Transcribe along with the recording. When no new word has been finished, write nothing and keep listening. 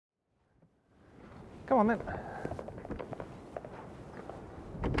Come on then.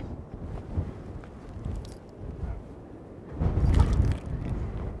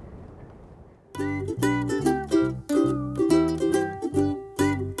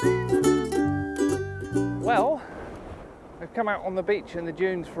 Well, I've come out on the beach in the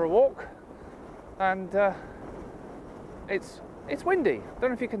dunes for a walk, and it's windy.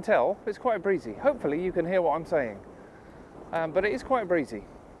 Don't know if you can tell, but it's quite breezy. Hopefully you can hear what I'm saying, but it is quite breezy.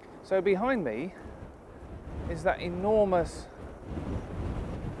 So behind me is that enormous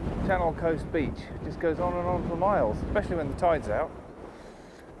Channel Coast beach. It just goes on and on for miles, especially when the tide's out.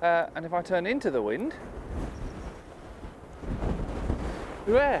 And if I turn into the wind,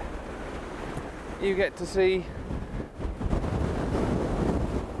 where you get to see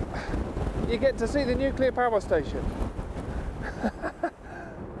the nuclear power station.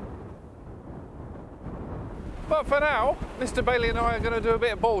 But for now, Mr. Bailey and I are going to do a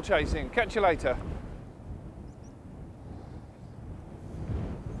bit of ball chasing. Catch you later.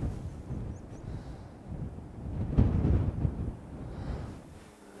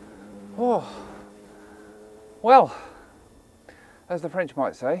 Oh, well, as the French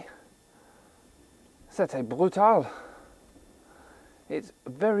might say, c'était brutal. It's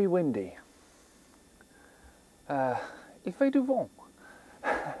very windy. Il fait du vent.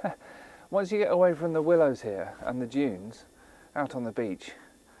 Once you get away from the willows here and the dunes, out on the beach,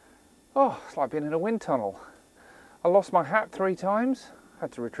 oh, it's like being in a wind tunnel. I lost my hat 3 times,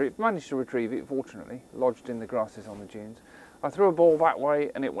 managed to retrieve it, fortunately, lodged in the grasses on the dunes. I threw a ball that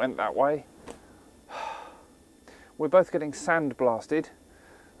way and it went that way. We're both getting sand blasted.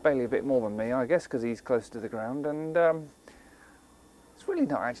 Bailey a bit more than me, I guess, because he's close to the ground, and it's really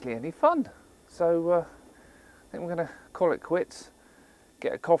not actually any fun. So I think we're going to call it quits,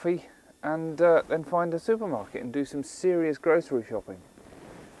 get a coffee, and then find a supermarket and do some serious grocery shopping.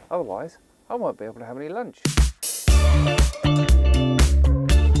 Otherwise, I won't be able to have any lunch.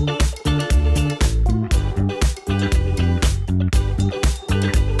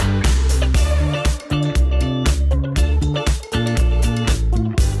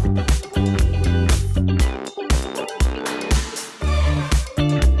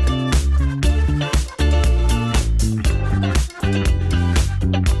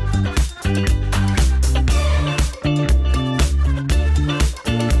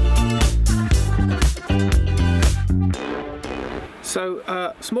 So,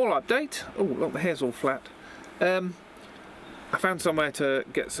 small update. Oh, look, the hair's all flat. I found somewhere to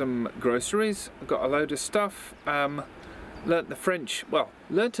get some groceries. I've got a load of stuff. Learnt the French, well,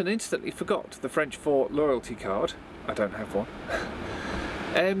 learnt and instantly forgot the French for loyalty card. I don't have one.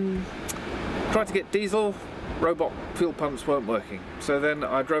 Tried to get diesel. Robot fuel pumps weren't working. So then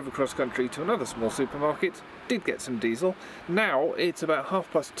I drove across country to another small supermarket, did get some diesel. Now it's about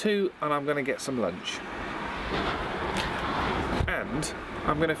 2:30 and I'm going to get some lunch. And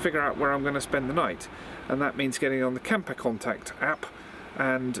I'm going to figure out where I'm going to spend the night, and that means getting on the Camper Contact app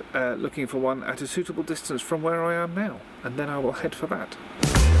and looking for one at a suitable distance from where I am now, and then I will head for that.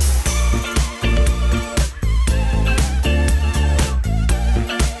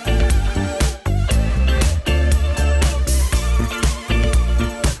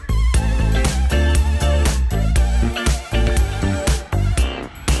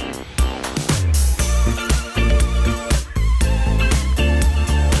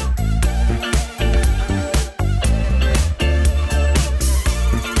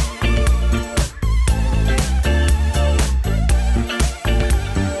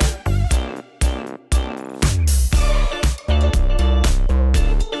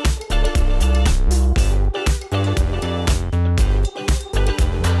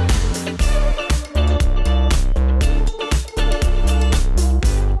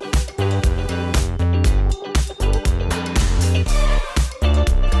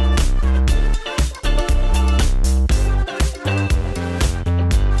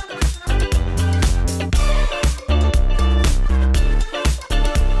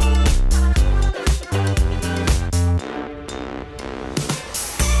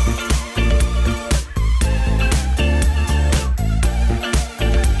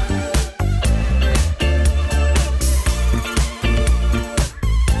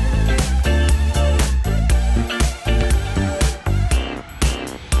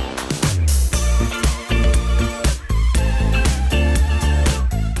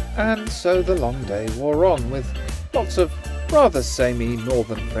 And so the long day wore on, with lots of rather samey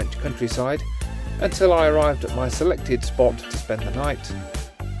northern French countryside, until I arrived at my selected spot to spend the night,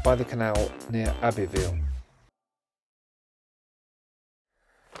 by the canal near Abbeville.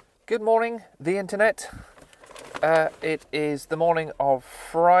 Good morning, the internet. It is the morning of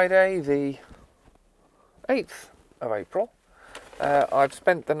Friday, the 8th of April. I've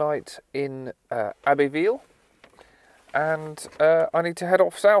spent the night in Abbeville, and I need to head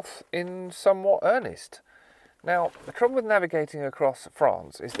off south in somewhat earnest. Now, the trouble with navigating across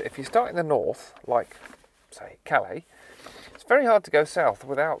France is that if you start in the north, like, say, Calais, it's very hard to go south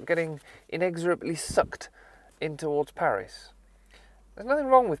without getting inexorably sucked in towards Paris. There's nothing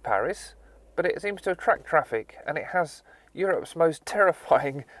wrong with Paris, but it seems to attract traffic, and it has Europe's most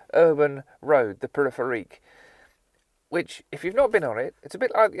terrifying urban road, the Périphérique, which, if you've not been on it, it's a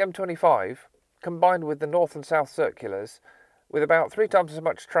bit like the M25, combined with the north and south circulars, with about 3 times as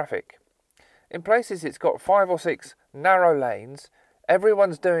much traffic. In places it's got 5 or 6 narrow lanes,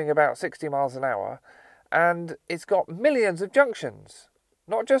 everyone's doing about 60 miles an hour, and it's got millions of junctions.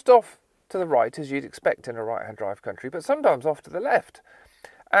 Not just off to the right, as you'd expect in a right-hand drive country, but sometimes off to the left.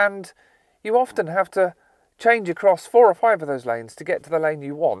 And you often have to change across 4 or 5 of those lanes to get to the lane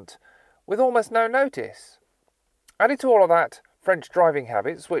you want, with almost no notice. Added to all of that, French driving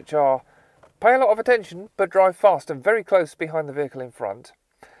habits, which are pay a lot of attention but drive fast and very close behind the vehicle in front,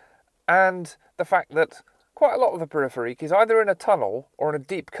 and the fact that quite a lot of the Périphérique is either in a tunnel or in a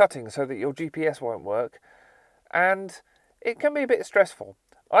deep cutting so that your GPS won't work, and it can be a bit stressful.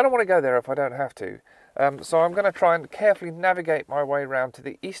 I don't want to go there if I don't have to, so I'm going to try and carefully navigate my way around to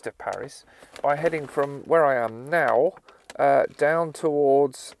the east of Paris by heading from where I am now down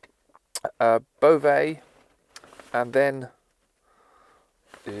towards Beauvais, and then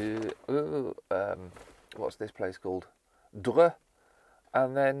what's this place called? Dreux,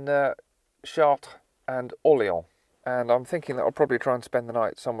 and then Chartres and Orléans. And I'm thinking that I'll probably try and spend the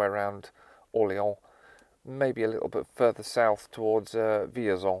night somewhere around Orléans, maybe a little bit further south towards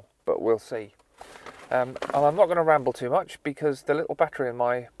Vierzon, but we'll see. And I'm not going to ramble too much because the little battery in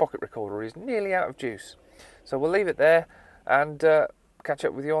my pocket recorder is nearly out of juice. So we'll leave it there and catch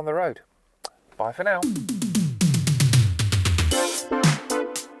up with you on the road. Bye for now.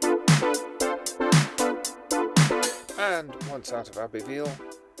 And once out of Abbeville,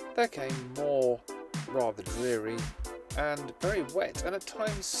 there came more rather dreary and very wet and at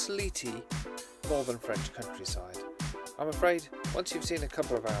times sleety northern French countryside. I'm afraid once you've seen a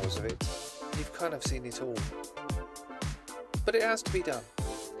couple of hours of it, you've kind of seen it all. But it has to be done.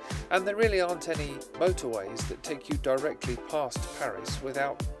 And there really aren't any motorways that take you directly past Paris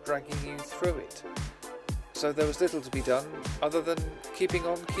without dragging you through it. So there was little to be done other than keeping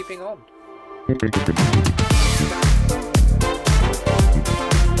on keeping on.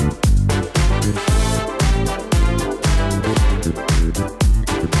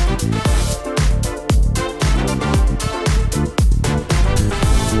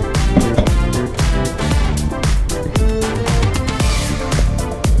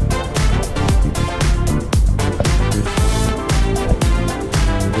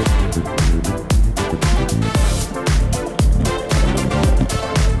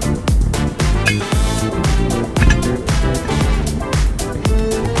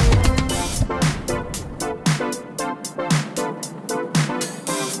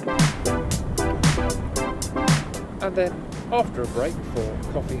 And then, after a break for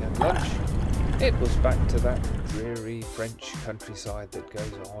coffee and lunch, it was back to that dreary French countryside that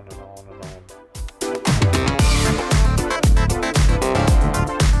goes on and on and on.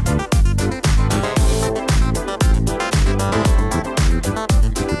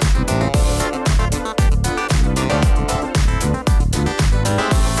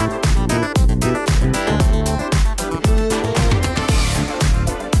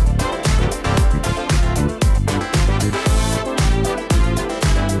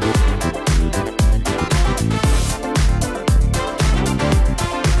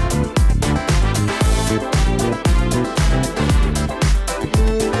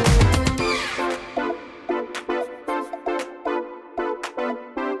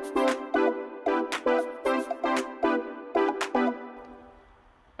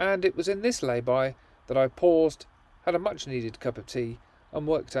 And it was in this lay-by that I paused, had a much-needed cup of tea, and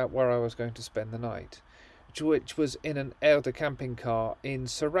worked out where I was going to spend the night, which was in an aire-de-camping car in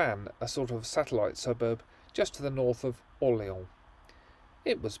Seran, a sort of satellite suburb just to the north of Orléans.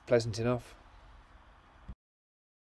 It was pleasant enough,